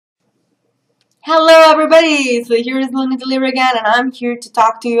Hello everybody! So here is Luna Deliver again, and I'm here to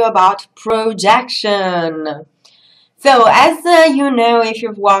talk to you about projection. So as you know, if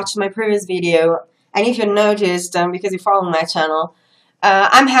you've watched my previous video, and if you noticed, because you follow my channel,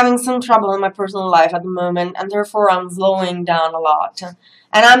 I'm having some trouble in my personal life at the moment, and therefore I'm slowing down a lot.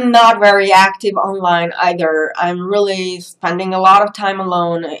 And I'm not very active online either. I'm really spending a lot of time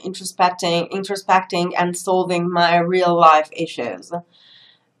alone, introspecting and solving my real life issues.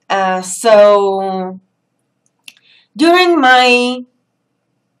 So during my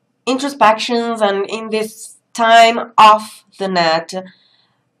introspections and in this time off the net,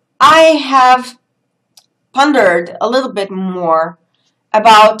 I have pondered a little bit more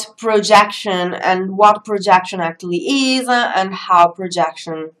about projection and what projection actually is and how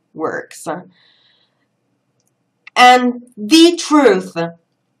projection works. And the truth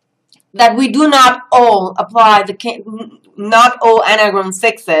that we do not all apply not all Enneagram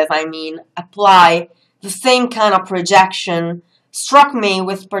 6s, apply the same kind of projection struck me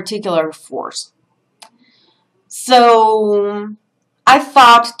with particular force. So I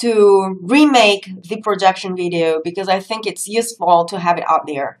thought to remake the projection video because I think it's useful to have it out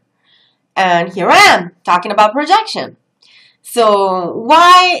there. And here I am talking about projection. So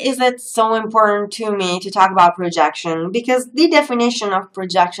why is it so important to me to talk about projection? Because the definition of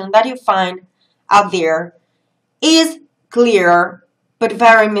projection that you find out there is clear but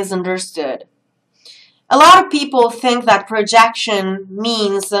very misunderstood. A lot of people think that projection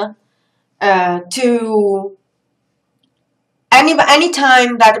means any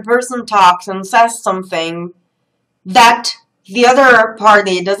time that a person talks and says something that the other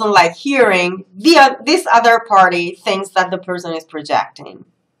party doesn't like hearing, this other party thinks that the person is projecting.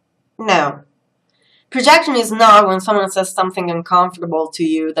 No. Projection is not when someone says something uncomfortable to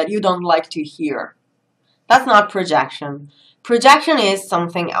you that you don't like to hear. That's not projection. Projection is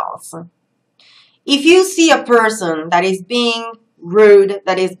something else. If you see a person that is being rude,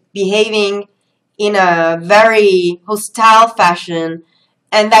 that is behaving in a very hostile fashion,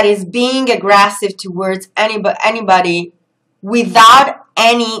 and that is being aggressive towards anybody without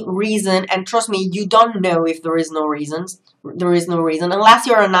any reason, and trust me, you don't know if there is no reason. Unless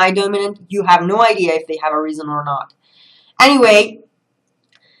you're an I dominant, you have no idea if they have a reason or not. Anyway,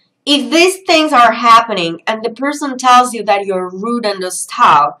 if these things are happening and the person tells you that you're rude and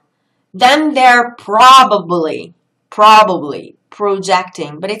hostile, then they're probably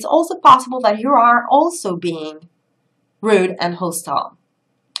projecting. But it's also possible that you are also being rude and hostile.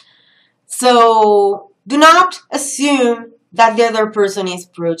 So do not assume that the other person is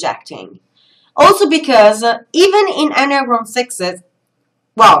projecting. Also because even in Enneagram 6s,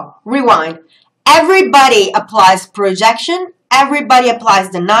 well, rewind, everybody applies projection, everybody applies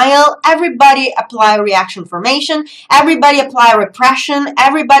denial, everybody apply reaction formation, everybody apply repression,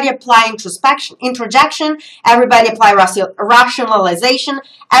 everybody apply introjection, everybody apply rationalization,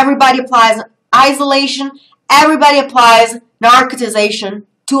 everybody applies isolation, everybody applies narcotization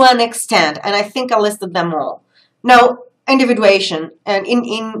to an extent, and I think I listed them all. No, individuation and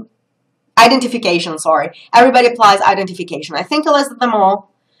in identification, sorry. Everybody applies identification. I think I listed them all.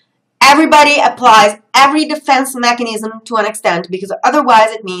 Everybody applies every defense mechanism to an extent because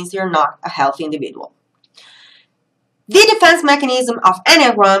otherwise it means you're not a healthy individual. The defense mechanism of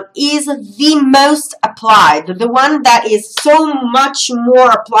Enneagram is the most applied, the one that is so much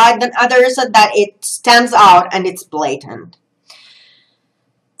more applied than others that it stands out and it's blatant.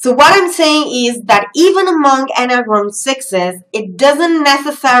 So what I'm saying is that even among Enneagram 6s, it doesn't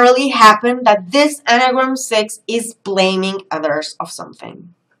necessarily happen that this Enneagram 6 is blaming others of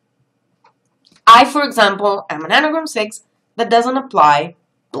something. I, for example, am an Enneagram 6 that doesn't apply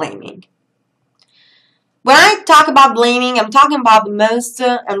blaming. When I talk about blaming, I'm talking about the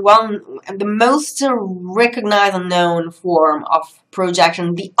most recognized and known form of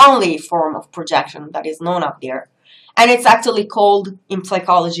projection, the only form of projection that is known out there. And it's actually called, in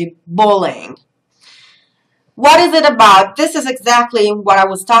psychology, bullying. What is it about? This is exactly what I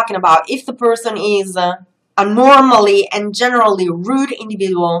was talking about. If the person is a normally and generally rude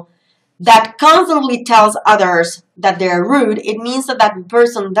individual that constantly tells others that they're rude, it means that that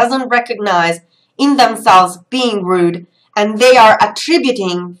person doesn't recognize in themselves being rude, and they are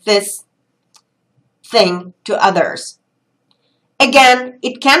attributing this thing to others. Again,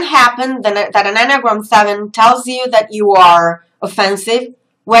 it can happen that an Enneagram 7 tells you that you are offensive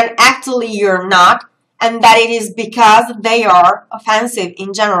when actually you're not, and that it is because they are offensive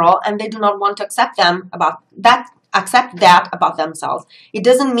in general and they do not want to accept that about themselves. It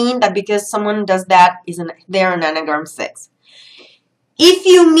doesn't mean that because someone does that, they're an Enneagram 6. If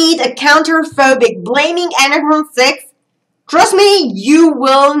you meet a counterphobic, blaming Enneagram 6, trust me, you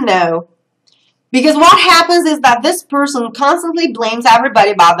will know. Because what happens is that this person constantly blames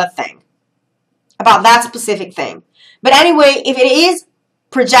everybody about that thing, about that specific thing. But anyway, if it is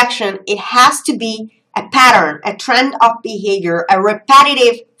projection, it has to be a pattern, a trend of behavior, a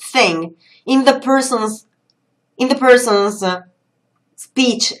repetitive thing in the person's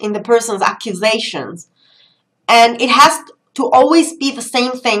speech, in the person's accusations. And it has to always be the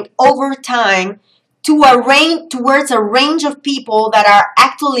same thing over time towards a range of people that are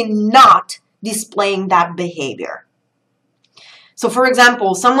actually not displaying that behavior. So for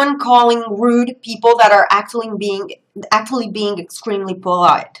example, someone calling rude people that are actually being extremely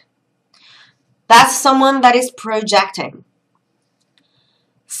polite. That's someone that is projecting.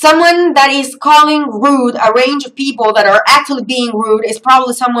 Someone that is calling rude a range of people that are actually being rude is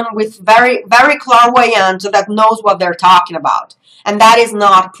probably someone with very, very clairvoyant that knows what they're talking about. And that is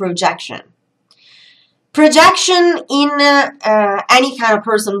not projection. Projection in any kind of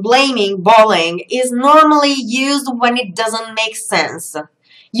person, blaming, bullying, is normally used when it doesn't make sense.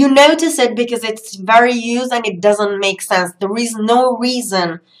 You notice it because it's very used and it doesn't make sense. There is no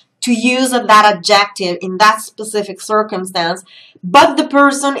reason to use that adjective in that specific circumstance, but the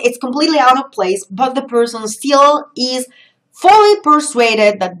person, it's completely out of place, but the person still is fully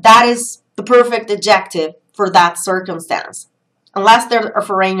persuaded that that is the perfect adjective for that circumstance. Unless they're a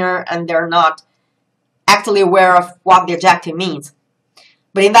foreigner and they're not actually aware of what the adjective means.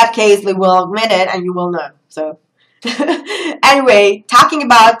 But in that case, they will admit it and you will know. So anyway, talking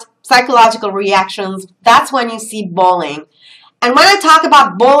about psychological reactions, that's when you see bullying. And when I talk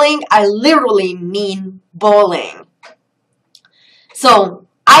about bullying, I literally mean bullying. So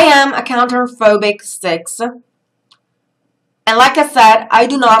I am a counterphobic 6. And like I said, I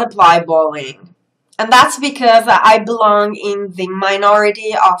do not apply bullying. And that's because I belong in the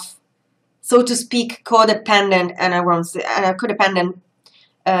minority of, so to speak, codependent Enneagram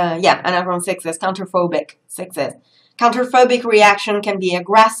 6s, counterphobic 6s. Counterphobic reaction can be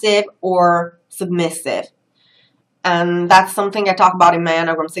aggressive or submissive. And that's something I talk about in my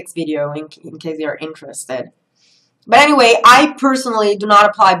Enneagram 6 video in case you're interested. But anyway, I personally do not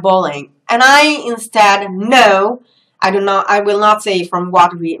apply bullying. And I instead know, I will not say from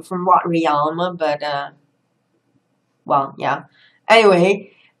what realm, but well, yeah.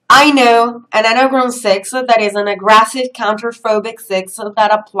 Anyway, I know an Enneagram 6 that is an aggressive counterphobic 6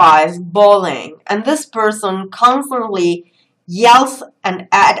 that applies bullying. And this person constantly yells at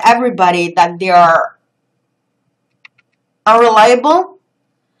everybody that they are unreliable,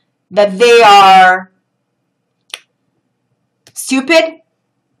 that they are stupid,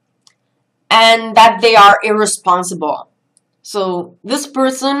 and that they are irresponsible. So this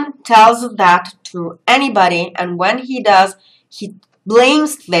person tells that to anybody, and when he does, he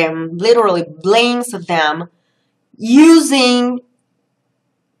blames them, literally blames them, using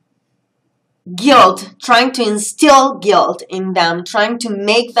guilt, trying to instill guilt in them, trying to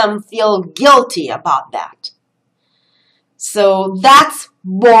make them feel guilty about that. So that's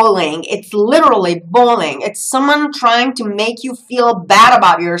bullying. It's literally bullying. It's someone trying to make you feel bad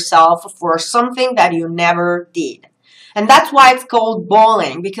about yourself for something that you never did. And that's why it's called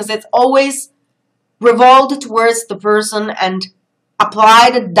bullying, because it's always revolved towards the person and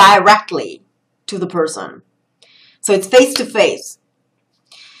applied directly to the person. So it's face to face.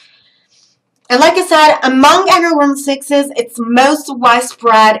 And like I said, among Enneagram 6s, it's most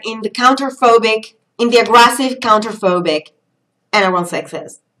widespread in the counterphobic, in the aggressive counterphobic Enneagram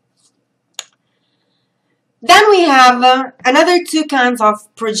 6s. Then we have another two kinds of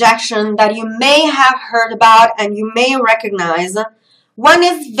projection that you may have heard about and you may recognize. One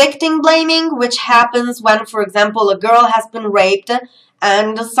is victim blaming, which happens when, for example, a girl has been raped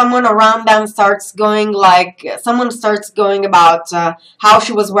and someone around them starts going about how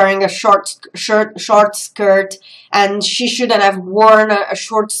she was wearing a short skirt, and she shouldn't have worn a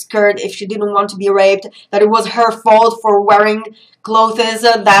short skirt if she didn't want to be raped, that it was her fault for wearing clothes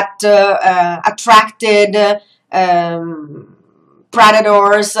that attracted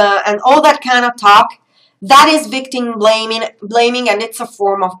predators and all that kind of talk. That is victim blaming, and it's a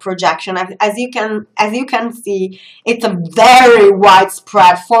form of projection. As you can see, it's a very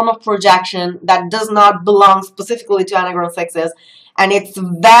widespread form of projection that does not belong specifically to Enneagram 6s, and it's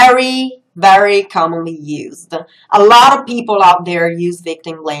very, very commonly used. A lot of people out there use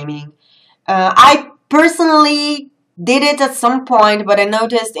victim blaming. I personally did it at some point, but I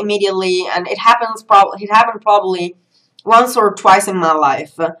noticed immediately, and it happened probably once or twice in my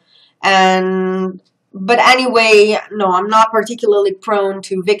life, But anyway, no, I'm not particularly prone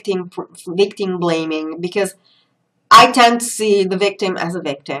to victim blaming because I tend to see the victim as a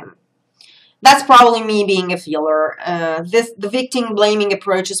victim. That's probably me being a feeler. The victim blaming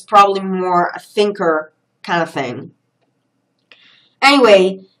approach is probably more a thinker kind of thing.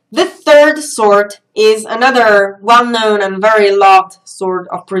 Anyway, the third sort is another well-known and very loved sort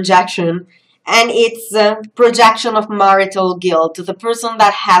of projection, and it's projection of marital guilt. The person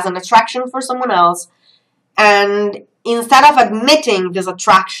that has an attraction for someone else, and instead of admitting this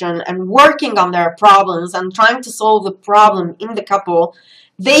attraction and working on their problems and trying to solve the problem in the couple,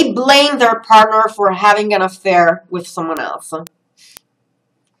 they blame their partner for having an affair with someone else.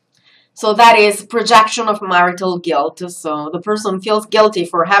 So that is projection of marital guilt. So the person feels guilty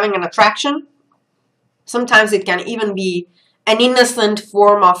for having an attraction. Sometimes it can even be an innocent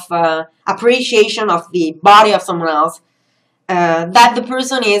form of appreciation of the body of someone else that the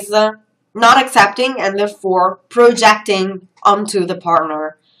person is not accepting and therefore projecting onto the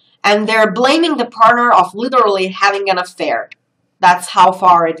partner. And they're blaming the partner of literally having an affair. That's how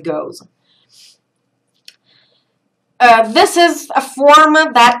far it goes. This is a form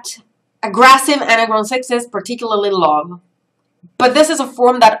that aggressive Enneagram 6s particularly love. But this is a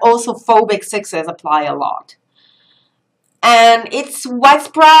form that also phobic 6s apply a lot. And it's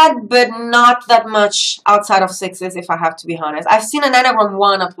widespread, but not that much outside of 6s, if I have to be honest. I've seen an Enneagram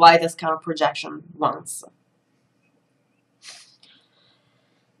 1 apply this kind of projection once.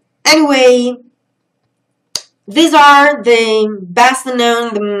 Anyway, these are the best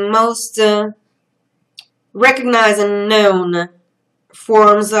known, the most recognized and known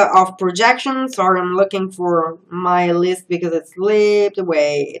forms of projection. Sorry, I'm looking for my list because it slipped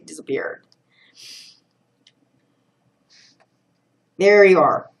away. It disappeared. There you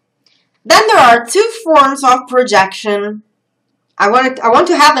are. Then there are two forms of projection. I want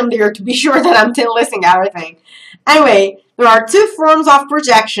to have them there to be sure that I'm still listing everything. Anyway, there are two forms of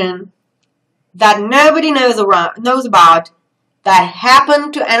projection that nobody knows about, that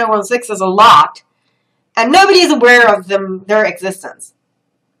happen to Enneagram 6s a lot, and nobody is aware of their existence.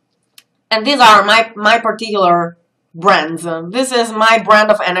 And these are my particular brands. This is my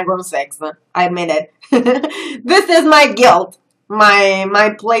brand of Enneagram 6. I admit it. This is my guilt,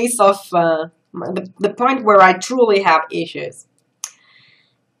 my place of the point where I truly have issues.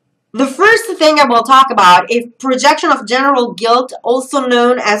 The first thing I will talk about is projection of general guilt, also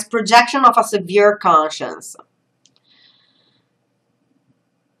known as projection of a severe conscience.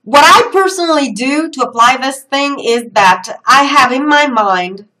 What I personally do to apply this thing is that I have in my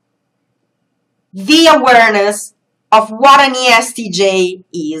mind the awareness of what an ESTJ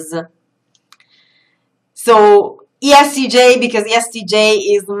is. So ESTJ, because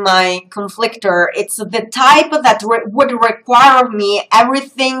ESTJ is my conflictor, it's the type that would require of me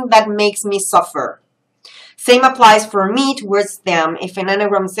everything that makes me suffer. Same applies for me towards them. If an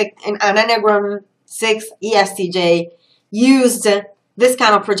Enneagram 6 ESTJ used this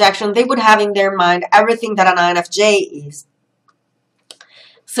kind of projection, they would have in their mind everything that an INFJ is.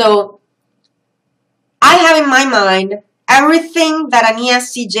 So I have in my mind everything that an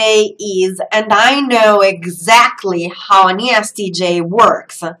ESTJ is, and I know exactly how an ESTJ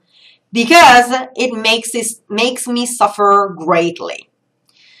works because it makes me suffer greatly.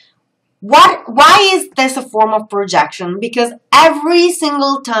 Why is this a form of projection? Because every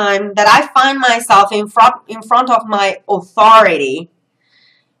single time that I find myself in front of my authority,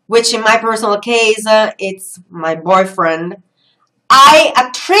 which in my personal case, it's my boyfriend, I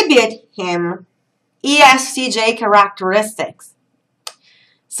attribute him ESTJ characteristics.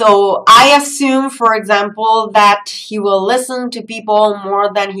 So I assume, for example, that he will listen to people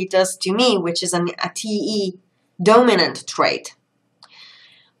more than he does to me, which is a TE dominant trait.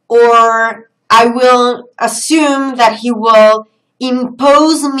 Or I will assume that he will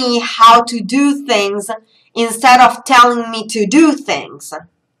impose me how to do things instead of telling me to do things.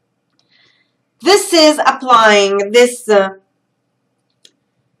 This is applying this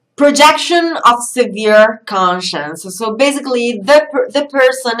projection of severe conscience. So basically, the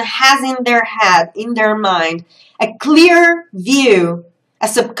person has in their head, in their mind, a clear view, a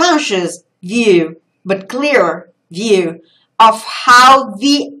subconscious view, but clear view of how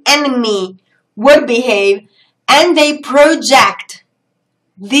the enemy would behave, and they project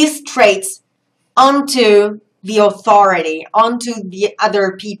these traits onto the authority, onto the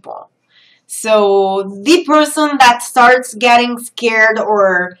other people. So the person that starts getting scared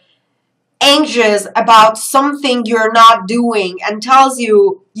or anxious about something you're not doing and tells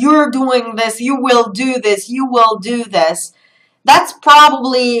you, you're doing this, you will do this, you will do this, that's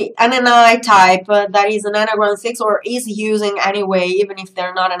probably an NI type that is an Enneagram 6 or is using anyway, even if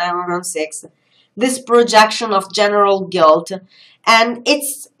they're not an Enneagram 6. This projection of general guilt. And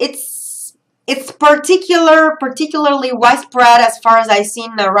it's particularly widespread as far as I see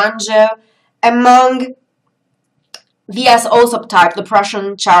in Naranjo among the SO subtype, the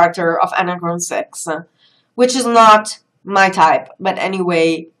Prussian character of Enneagram 6, which is not my type, but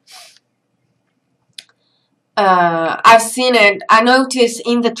anyway, I've seen it. I notice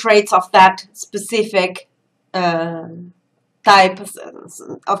in the traits of that specific type,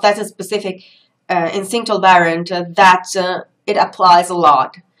 of that specific instinctual variant, that it applies a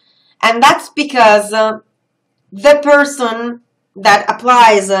lot. And that's because the person that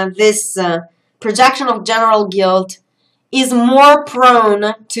applies this projection of general guilt is more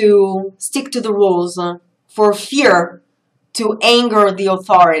prone to stick to the rules for fear to anger the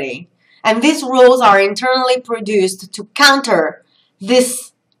authority. And these rules are internally produced to counter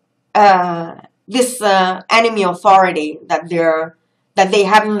this enemy authority that they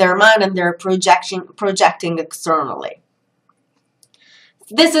have in their mind and they're projecting externally.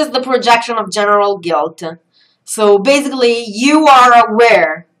 This is the projection of general guilt. So basically, you are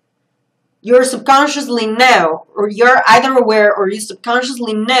aware. You subconsciously know, or you're either aware or you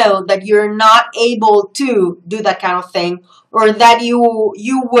subconsciously know that you're not able to do that kind of thing, or that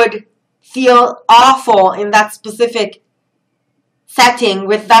you would feel awful in that specific setting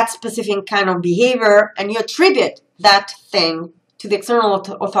with that specific kind of behavior, and you attribute that thing to the external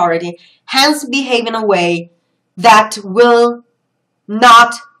authority, hence behave in a way that will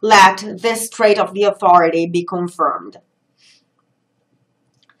not let this trait of the authority be confirmed.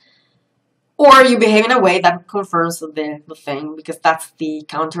 Or you behave in a way that confirms the thing, because that's the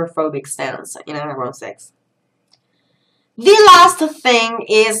counterphobic stance in Enneagram 6. The last thing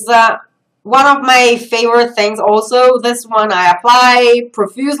is one of my favorite things also. This one I apply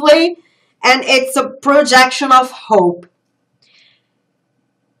profusely, and it's a projection of hope.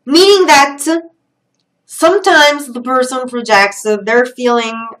 Meaning that sometimes the person projects their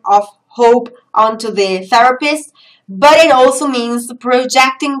feeling of hope onto the therapist, but it also means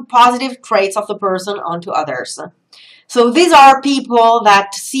projecting positive traits of the person onto others. So these are people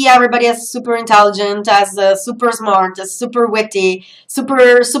that see everybody as super intelligent, as super smart, as super witty,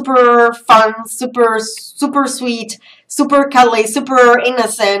 super fun, super sweet, super cuddly, super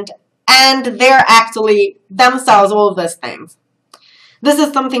innocent, and they're actually themselves all of these things. This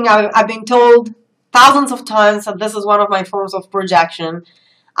is something I've been told thousands of times that this is one of my forms of projection.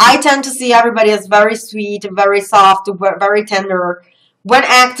 I tend to see everybody as very sweet, very soft, very tender, when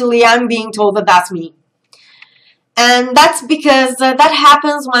actually I'm being told that that's me. And that's because that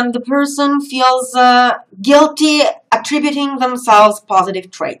happens when the person feels guilty attributing themselves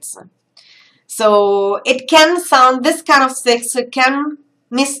positive traits. So it can sound, this kind of 6 can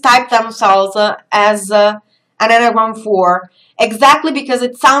mistype themselves as an Enneagram 4, exactly because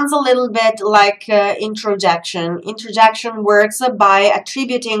it sounds a little bit like introjection. Introjection works by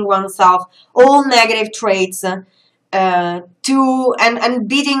attributing oneself all negative traits to and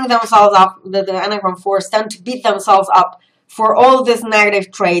beating themselves up. The Enneagram 4s tend to beat themselves up for all these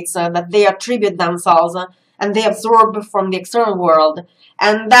negative traits that they attribute themselves and they absorb from the external world.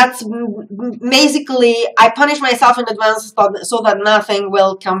 And that's basically, I punish myself in advance so that nothing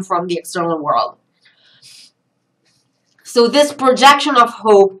will come from the external world. So this projection of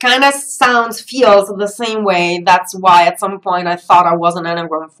hope kind of feels the same way. That's why at some point I thought I was an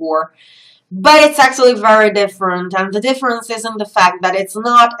Enneagram 4. But it's actually very different. And the difference is in the fact that it's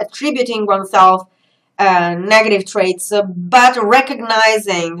not attributing oneself negative traits, but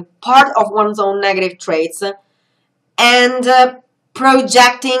recognizing part of one's own negative traits and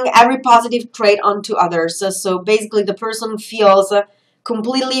projecting every positive trait onto others. So basically the person feels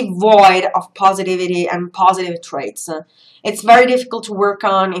completely void of positivity and positive traits. It's very difficult to work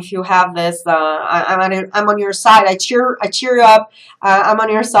on if you have this. I'm on your side. I cheer you up. I'm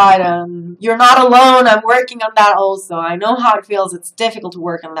on your side. You're not alone. I'm working on that also. I know how it feels. It's difficult to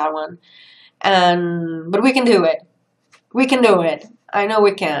work on that one. But we can do it. We can do it. I know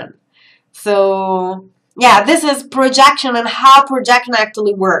we can. So yeah, this is projection and how projection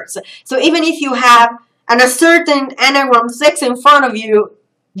actually works. So even if you have a certain Enneagram 6 in front of you,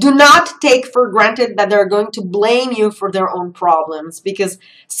 do not take for granted that they're going to blame you for their own problems, because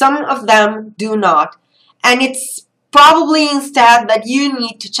some of them do not. And it's probably instead that you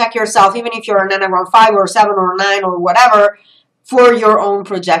need to check yourself, even if you're an Enneagram 5 or 7 or 9 or whatever, for your own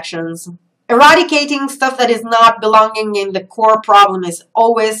projections. Eradicating stuff that is not belonging in the core problem is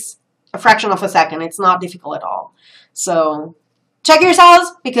always a fraction of a second. It's not difficult at all. So check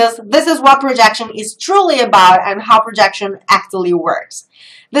yourselves, because this is what projection is truly about and how projection actually works.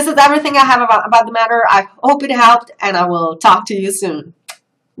 This is everything I have about the matter. I hope it helped, and I will talk to you soon.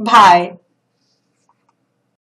 Bye.